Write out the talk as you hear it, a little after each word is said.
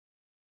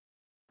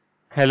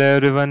Hello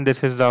everyone,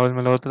 this is Rahul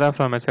Malhotra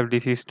from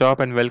SFDC Stop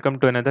and welcome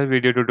to another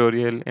video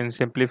tutorial in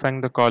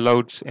simplifying the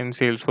callouts in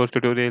Salesforce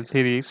Tutorial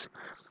Series.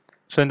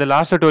 So in the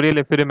last tutorial,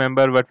 if you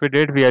remember what we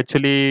did, we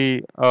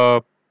actually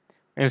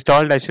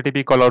installed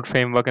HTTP Callout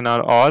Framework in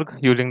our org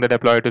using the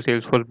deploy to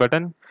Salesforce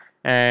button,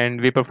 and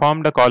we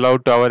performed a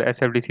callout to our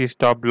SFDC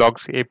Stop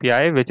Blogs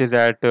API, which is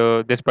at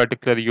this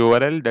particular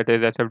URL, that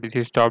is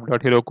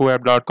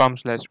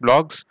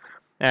sfdcstop.herokuapp.com/blogs,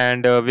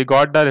 and we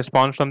got the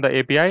response from the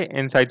API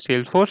inside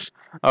Salesforce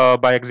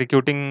by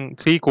executing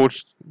three code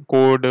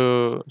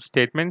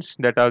statements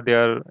that are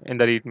there in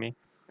the README.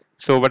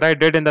 So what I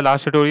did in the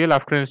last tutorial,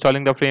 after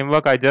installing the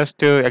framework, I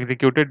just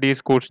executed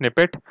these code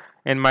snippet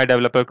in my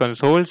developer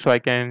console, so I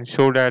can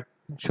show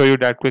you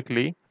that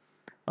quickly.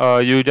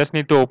 You just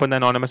need to open the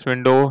anonymous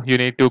window. You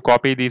need to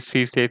copy these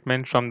three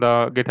statements from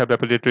the GitHub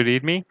repository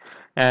README,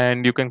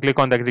 and you can click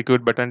on the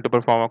execute button to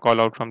perform a call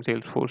out from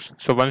Salesforce.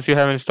 So once you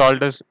have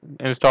installed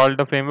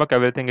the framework,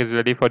 everything is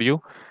ready for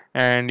you,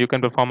 and you can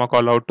perform a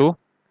call out to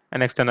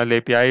an external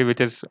API,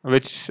 which is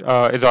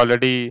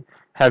already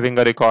having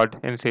a record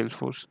in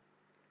Salesforce.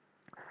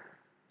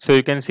 So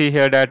you can see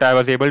here that I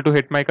was able to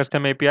hit my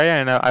custom API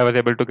and I was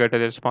able to get a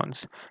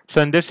response.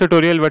 So in this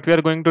tutorial, what we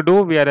are going to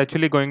do, we are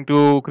actually going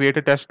to create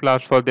a test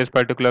class for this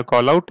particular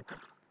callout.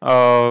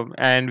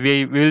 And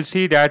we will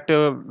see that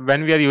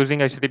when we are using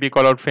HTTP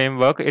callout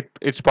framework,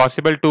 it's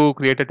possible to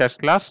create a test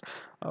class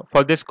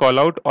for this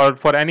callout or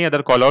for any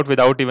other callout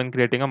without even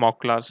creating a mock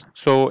class.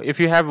 So if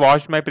you have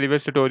watched my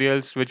previous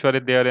tutorials, which were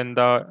there in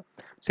the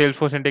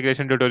Salesforce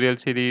integration tutorial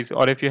series,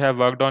 or if you have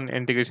worked on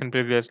integration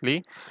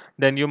previously,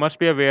 then you must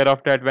be aware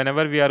of that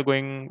whenever we are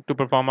going to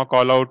perform a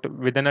call out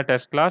within a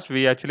test class,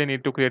 we actually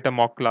need to create a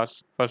mock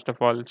class first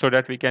of all, so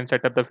that we can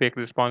set up the fake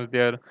response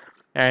there,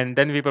 and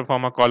then we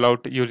perform a call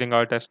out using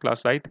our test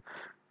class, right?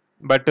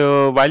 But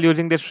while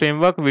using this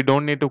framework, we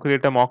don't need to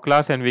create a mock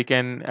class, and we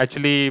can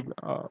actually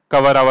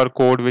cover our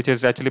code which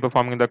is actually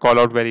performing the call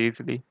out very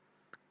easily.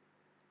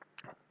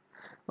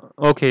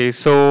 Okay,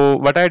 so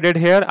what I did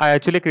here, I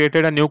actually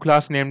created a new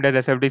class named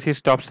as SFDC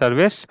Stop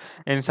Service.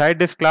 Inside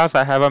this class,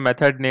 I have a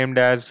method named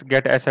as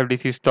get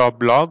SFDC Stop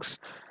Blogs.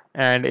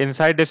 And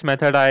inside this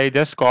method, I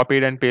just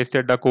copied and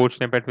pasted the code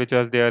snippet which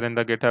was there in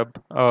the GitHub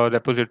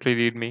repository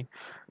README.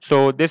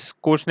 So this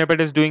code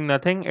snippet is doing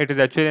nothing. It is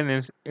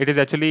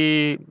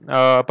actually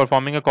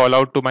performing a call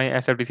out to my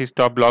SFDC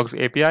Stop Blogs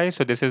API.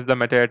 So this is the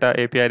metadata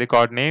API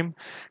record name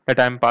that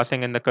I'm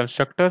passing in the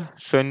constructor.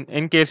 So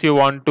in case you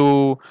want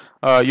to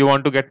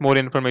get more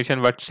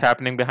information what's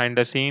happening behind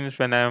the scenes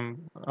when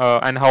I'm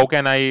and how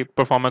can I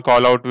perform a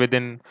call out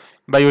within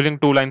by using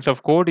two lines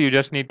of code, you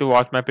just need to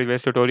watch my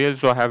previous tutorials.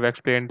 So I have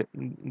explained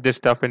this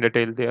stuff in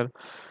detail there.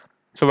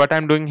 So what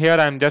I'm doing here,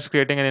 I'm just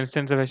creating an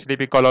instance of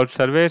HTTP callout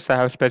service. I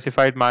have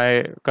specified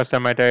my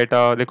custom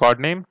metadata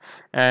record name,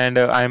 and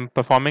I'm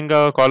performing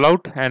a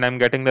callout, and I'm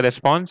getting the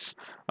response,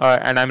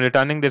 and I'm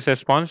returning this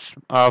response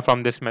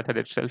from this method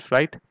itself,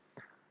 right?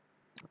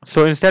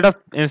 So instead of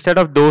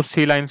those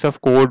three lines of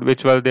code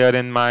which were there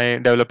in my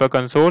developer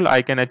console,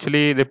 I can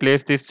actually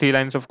replace these three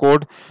lines of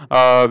code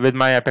with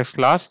my Apex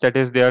class that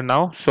is there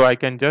now. So I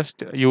can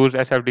just use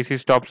SFDC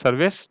stop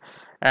service,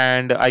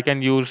 and I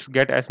can use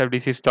get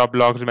SFDC stop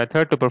logs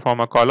method to perform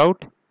a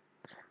callout.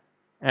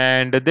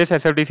 And this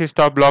SFDC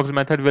stop logs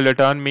method will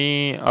return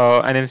me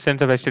an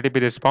instance of HTTP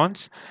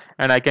response,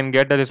 and I can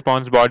get the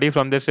response body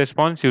from this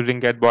response using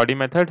get body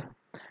method,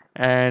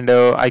 and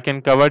I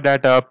can cover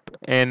that up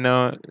in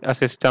a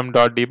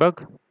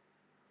system.debug,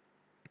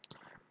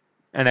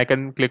 and I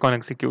can click on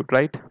execute,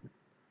 right?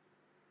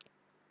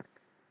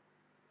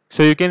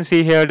 So you can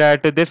see here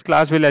that this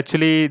class will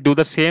actually do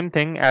the same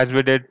thing as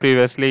we did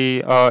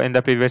previously in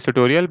the previous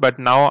tutorial, but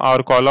now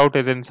our callout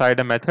is inside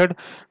a method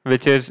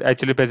which is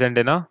actually present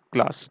in a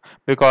class.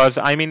 Because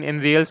I mean, in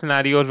real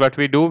scenarios, what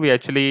we do, we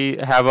actually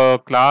have a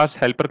class,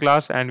 helper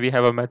class, and we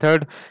have a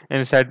method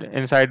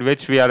inside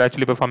which we are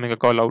actually performing a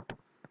callout.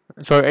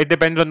 So it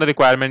depends on the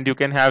requirement. You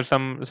can have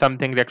some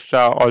things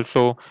extra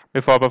also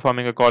before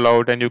performing a call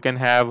out, and you can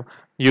have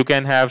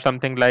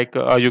something like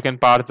you can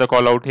parse the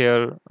call out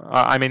here,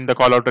 I mean the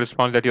call out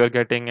response that you are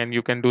getting, and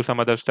you can do some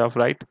other stuff,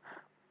 right?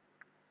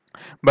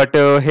 But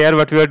here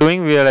what we are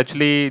doing, we are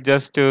actually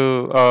just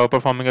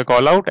performing a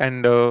call out,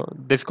 and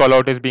this call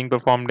out is being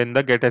performed in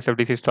the get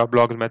sfdc stop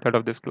logs method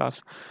of this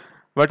class.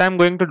 What I'm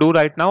going to do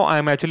right now,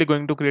 I'm actually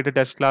going to create a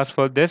test class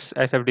for this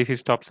sfdc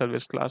stop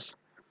service class.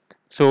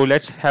 So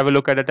let's have a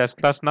look at the test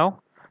class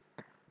now.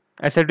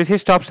 SFDC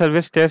stop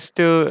service test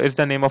is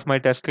the name of my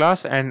test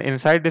class, and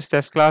inside this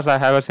test class I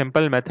have a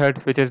simple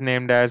method which is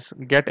named as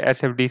get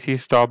SFDC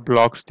stop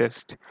blocks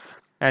test.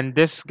 And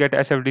this get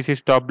SFDC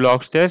stop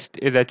blocks test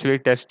is actually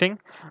testing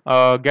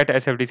get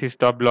SFDC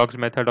stop blocks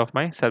method of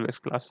my service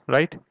class,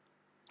 right?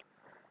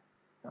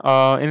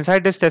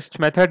 Inside this test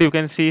method, you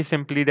can see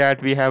simply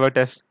that we have a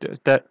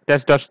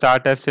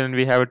test.start test, and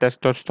we have a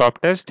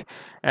test.stop test.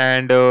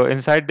 And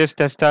inside this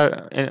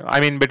I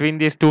mean between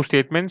these two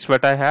statements,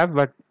 what I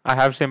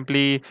have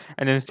simply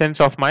an instance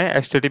of my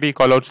HTTP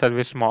callout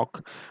service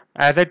mock.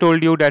 as I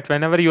told you that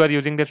whenever you are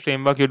using this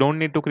framework, you don't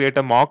need to create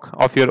a mock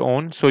of your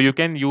own. So you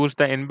can use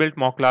the inbuilt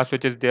mock class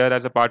which is there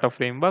as a part of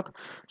framework.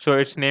 So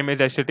its name is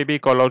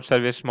HTTP Callout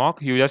Service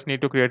Mock. You just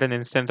need to create an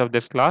instance of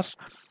this class.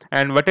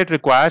 And what it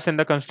requires in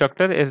the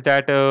constructor is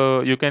that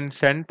you can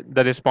send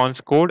the response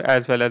code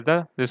as well as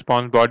the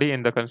response body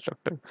in the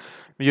constructor.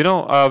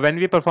 When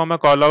we perform a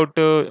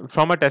callout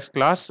from a test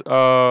class,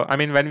 I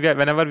mean,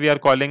 whenever we are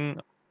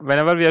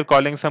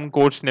calling some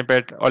code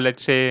snippet, or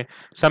let's say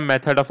some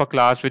method of a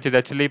class which is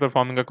actually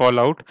performing a call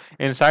out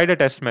inside a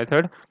test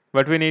method,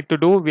 what we need to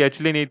do, we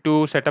actually need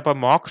to set up a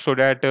mock so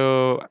that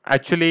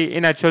actually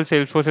in actual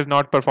Salesforce is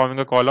not performing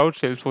a call out.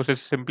 Salesforce is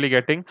simply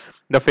getting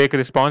the fake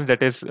response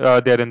that is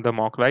there in the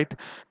mock, right?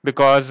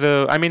 Because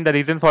I mean, the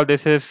reason for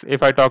this is,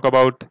 if I talk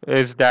about,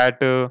 is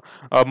that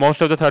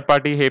most of the third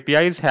party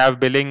APIs have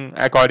billing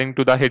according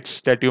to the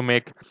hits that you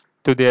make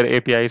to their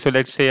API. So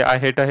let's say I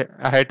hit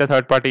a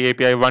third party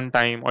API one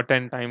time or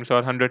 10 times or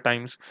 100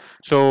 times.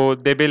 So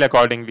they bill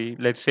accordingly.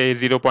 Let's say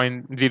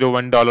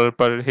 $0.01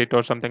 per hit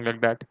or something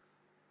like that.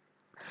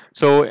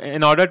 So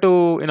in order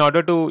to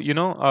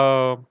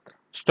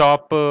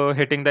stop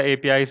hitting the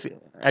APIs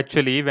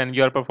actually when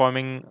you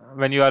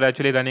are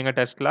actually running a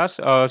test class,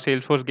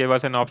 Salesforce gave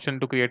us an option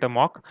to create a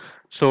mock.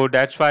 So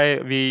that's why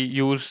we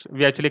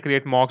actually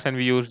create mocks, and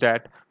we use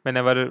that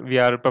whenever we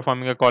are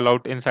performing a call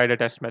out inside a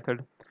test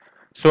method.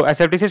 So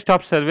SFTC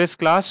stop service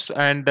class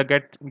and the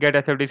get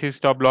SFTC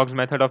stop logs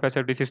method of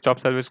SFTC stop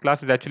service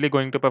class is actually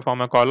going to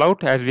perform a call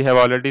out, as we have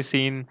already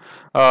seen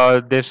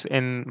this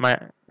in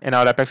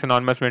our Apex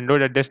Anonymous window,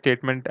 that this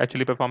statement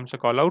actually performs a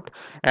call out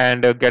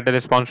and get the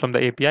response from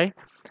the API.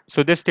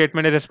 So this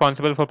statement is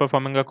responsible for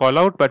performing a call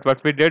out, but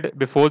what we did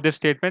before this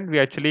statement, we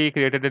actually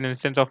created an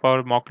instance of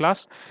our mock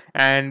class,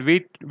 and we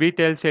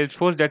tell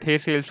Salesforce that, hey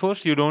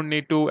Salesforce, you don't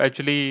need to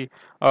actually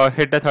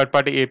hit the third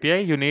party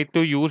API. You need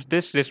to use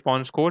this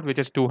response code which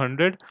is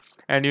 200,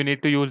 and you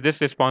need to use this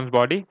response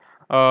body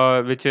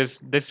which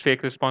is this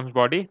fake response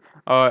body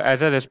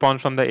as a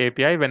response from the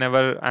API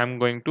whenever I'm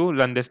going to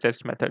run this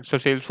test method. So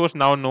Salesforce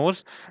now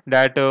knows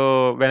that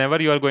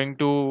whenever you are going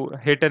to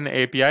hit an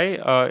API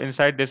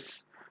inside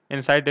this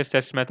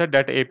test method,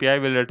 that API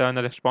will return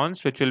a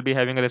response which will be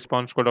having a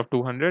response code of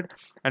 200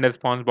 and a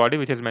response body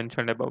which is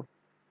mentioned above.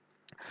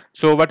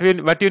 So what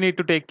you need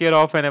to take care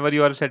of whenever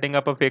you are setting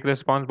up a fake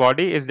response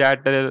body is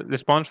that the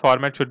response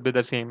format should be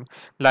the same.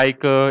 Like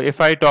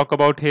if I talk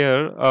about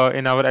here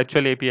in our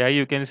actual API,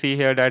 you can see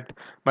here that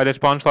my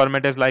response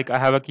format is like, I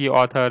have a key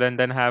author, and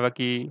then have a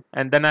key,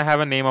 and then I have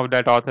a name of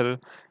that author,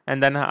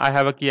 and then I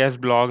have a key as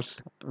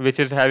blogs, which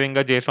is having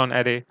a JSON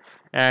array.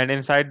 And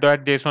inside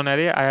that JSON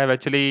array, I have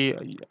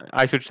actually,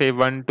 I should say,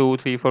 1, 2,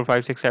 3, 4,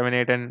 5, 6, 7,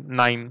 8, and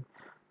 9.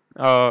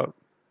 Uh,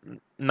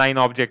 9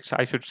 objects,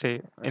 I should say,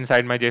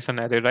 inside my JSON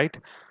array, right?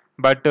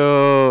 But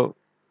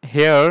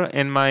here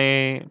in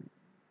my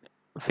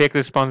fake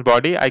response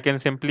body, I can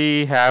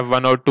simply have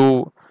one or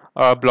two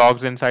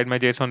blogs inside my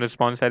JSON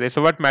response array.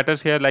 So what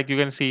matters here, like you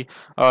can see,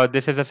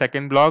 this is the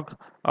second blog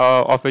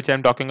of which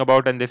I'm talking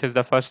about, and this is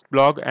the first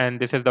blog, and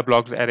this is the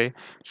blogs array.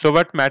 So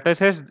what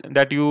matters is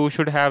that you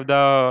should have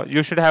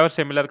a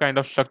similar kind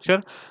of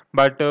structure,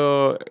 but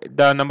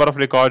the number of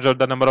records, or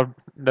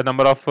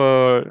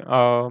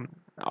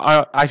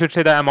I should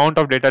say the amount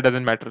of data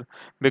doesn't matter,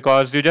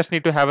 because you just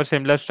need to have a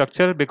similar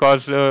structure,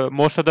 because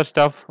most of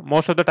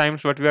the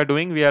times what we are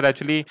doing, we are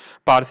actually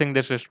parsing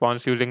this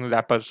response using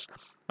wrappers.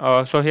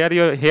 So here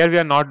we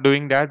are not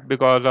doing that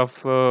because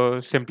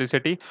of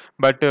simplicity,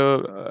 but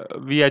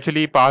we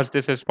actually parse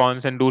this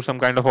response and do some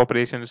kind of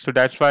operations. So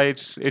that's why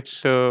it's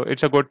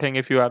a good thing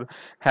if you are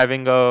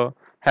having a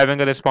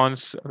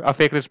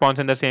fake response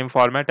in the same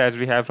format as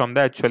we have from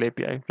the actual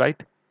API,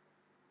 right?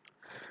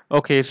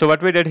 Okay, so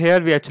what we did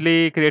here, we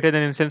actually created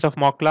an instance of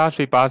mock class.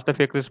 We passed the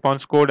fake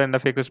response code and the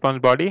fake response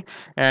body,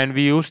 and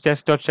we used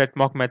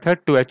test.setMock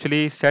method to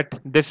actually set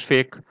this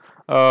fake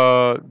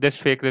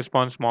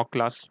response mock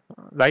class,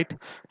 right?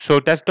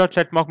 So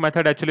test.setMock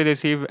method actually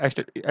receive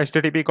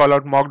HTTP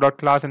callout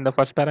mock.class in the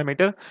first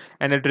parameter,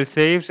 and it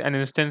receives an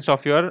instance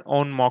of your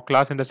own mock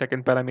class in the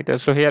second parameter.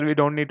 So here we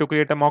don't need to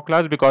create a mock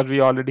class because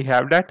we already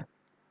have that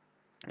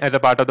as a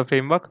part of the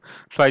framework.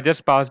 So I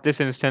just passed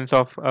this instance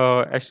of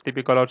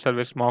HTTP callout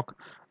service mock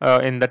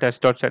in the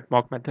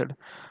test.setMock method.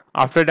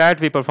 After that,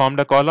 we performed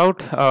a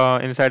callout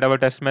inside our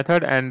test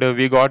method, and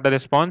we got the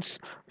response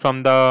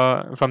from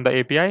the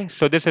API.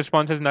 So this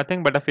response is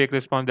nothing but a fake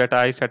response that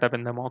I set up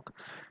in the mock.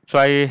 So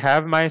I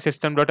have my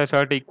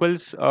system.assert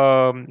equals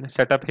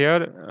set up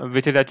here,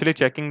 which is actually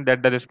checking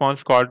that the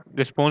response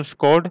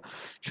code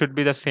should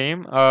be the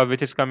same,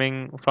 which is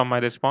coming from my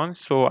response.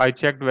 So I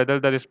checked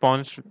whether the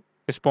response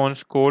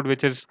code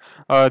which is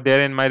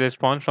there in my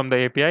response from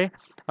the API,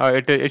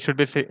 it should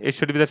be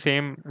the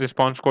same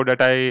response code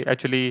that I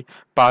actually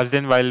passed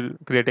in while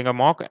creating a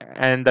mock,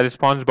 and the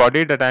response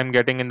body that I am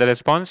getting in the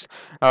response,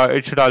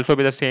 it should also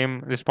be the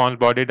same response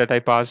body that I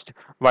passed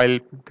while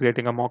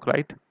creating a mock,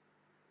 right?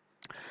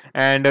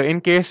 And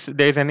in case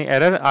there is any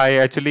error, I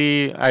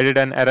actually added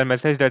an error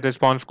message that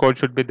response code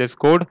should be this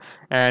code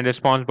and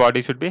response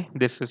body should be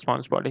this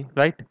response body,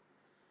 right?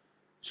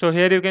 So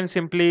here you can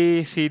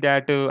simply see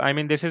that I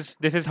mean this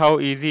is how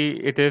easy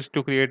it is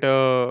to create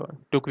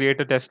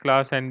a test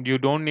class, and you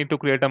don't need to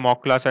create a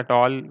mock class at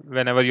all.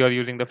 Whenever you are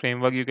using the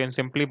framework, you can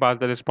simply pass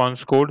the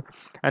response code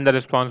and the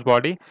response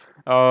body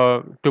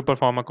to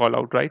perform a call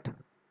out, right?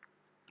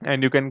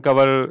 And you can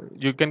cover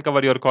your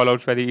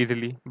callouts very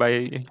easily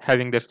by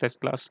having this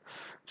test class.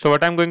 So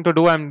what I'm going to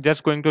do, I'm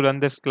just going to run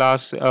this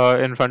class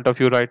in front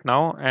of you right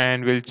now,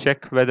 and we'll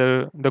check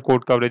whether the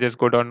code coverage is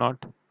good or not.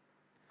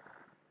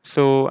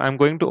 So I'm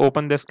going to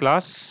open this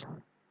class,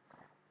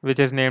 which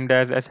is named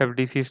as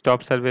SFDC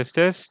stop service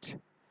test,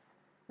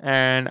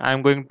 and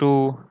I'm going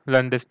to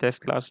run this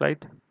test class,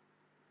 right?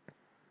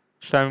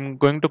 So I'm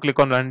going to click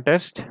on run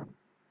test,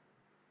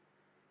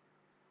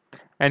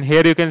 and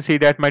here you can see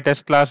that my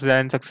test class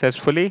ran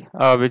successfully,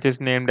 which is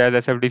named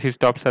as SFDC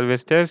stop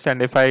service test.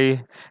 And if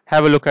I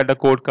have a look at the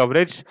code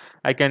coverage,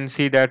 I can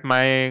see that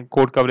my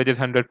code coverage is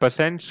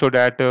 100%. So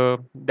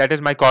that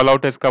is my call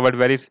out is covered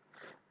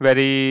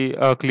very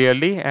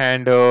clearly,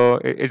 and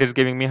it is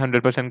giving me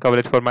 100%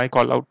 coverage for my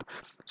call out.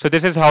 So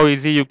this is how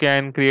easy you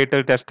can create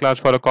a test class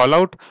for a call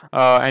out,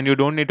 and you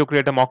don't need to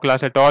create a mock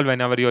class at all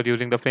whenever you are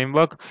using the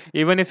framework.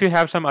 Even if you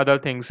have some other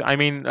things, I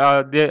mean,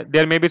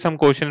 there may be some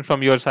questions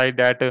from your side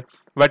that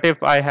what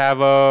if I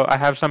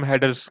have some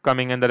headers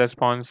coming in the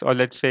response, or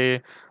let's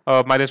say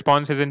my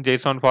response is in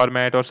JSON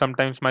format, or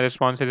sometimes my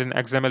response is in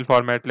XML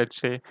format, let's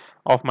say,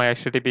 of my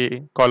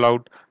HTTP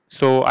callout.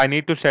 So I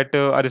need to set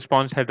a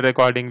response header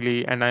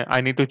accordingly, and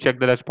I need to check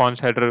the response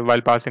header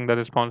while passing the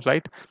response,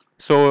 right?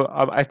 So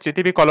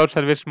HTTP callout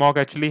service mock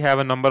actually have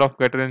a number of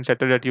getter and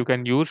setter that you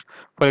can use.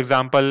 For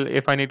example,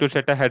 if I need to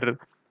set a header,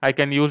 I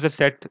can use the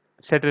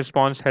set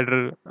response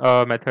header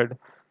method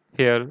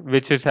here,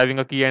 which is having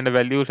a key and a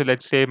value. So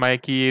let's say my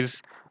key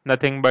is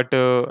nothing but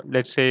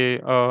let's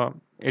say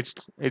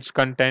it's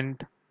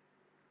content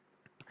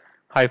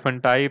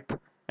hyphen type,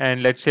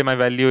 and let's say my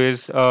value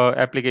is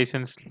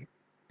applications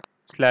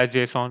slash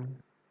JSON.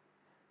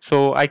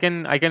 So I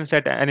can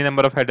set any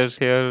number of headers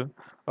here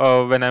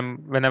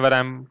whenever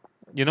I'm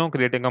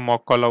creating a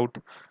mock callout.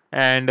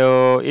 And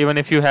even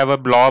if you have a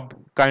blob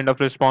kind of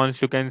response,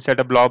 you can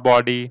set a blob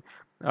body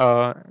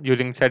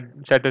using set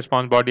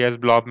response body as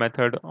blob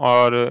method.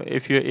 Or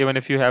if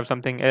you have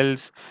something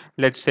else,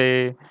 let's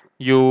say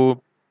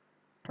you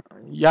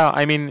yeah,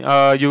 I mean,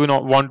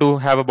 want to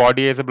have a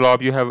body as a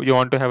blob. You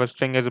want to have a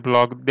string as a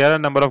blob. There are a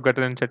number of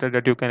getter and setter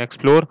that you can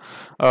explore,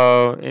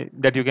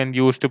 that you can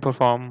use to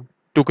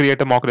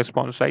create a mock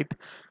response, right?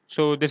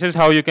 So this is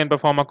how you can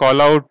perform a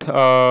call out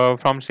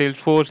from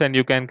Salesforce, and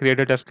you can create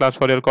a test class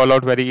for your call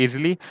out very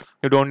easily.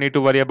 You don't need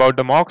to worry about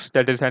the mocks,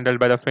 that is handled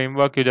by the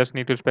framework. You just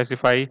need to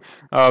specify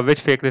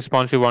which fake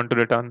response you want to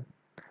return,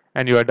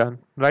 and you are done,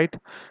 right?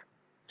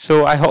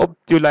 So I hope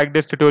you like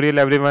this tutorial,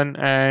 everyone.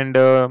 And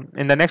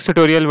in the next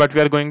tutorial, what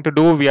we are going to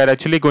do, we are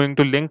actually going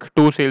to link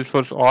two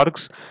Salesforce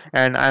orgs,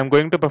 and I'm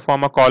going to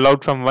perform a call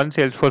out from one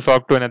Salesforce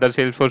org to another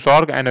Salesforce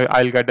org, and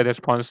I'll get a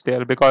response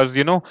there. Because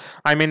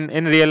I mean,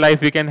 in real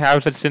life, we can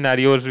have such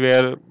scenarios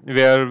where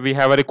we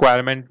have a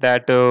requirement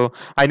that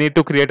I need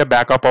to create a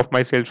backup of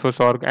my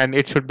Salesforce org, and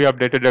it should be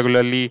updated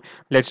regularly.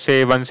 Let's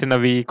say once in a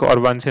week or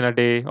once in a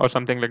day or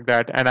something like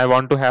that. And I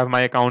want to have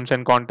my accounts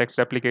and contacts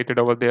replicated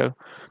over there.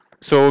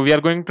 So we are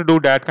going to do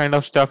that kind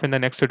of stuff in the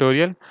next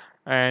tutorial.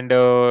 And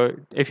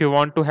if you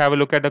want to have a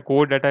look at the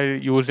code that I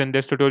use in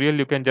this tutorial,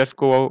 you can just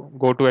go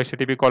to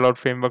HTTP Callout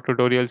Framework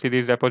Tutorial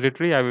Series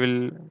repository. I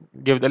will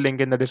give the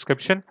link in the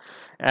description,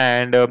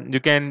 and you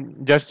can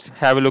just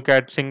have a look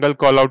at single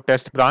callout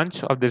test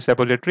branch of this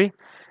repository.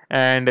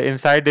 And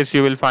inside this,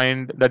 you will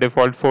find the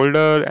default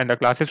folder and the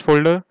classes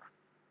folder,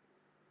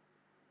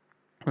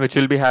 which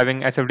will be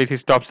having SFDC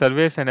stop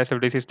service and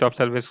SFDC stop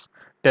service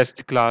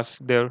test class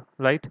there,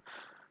 right?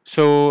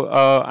 So,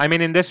 I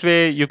mean, in this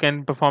way, you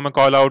can perform a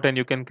call out, and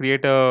you can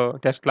create a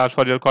test class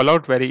for your call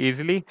out very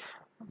easily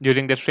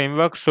using this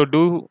framework. So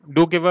do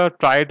give a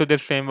try to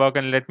this framework,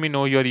 and let me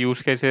know your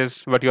use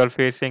cases, what you are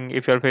facing,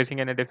 if you are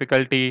facing any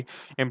difficulty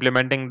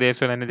implementing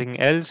this or anything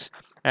else.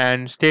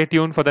 And stay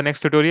tuned for the next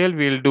tutorial.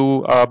 We'll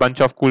do a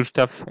bunch of cool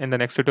stuff in the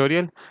next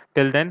tutorial.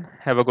 Till then,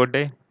 have a good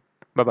day.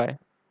 Bye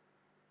bye.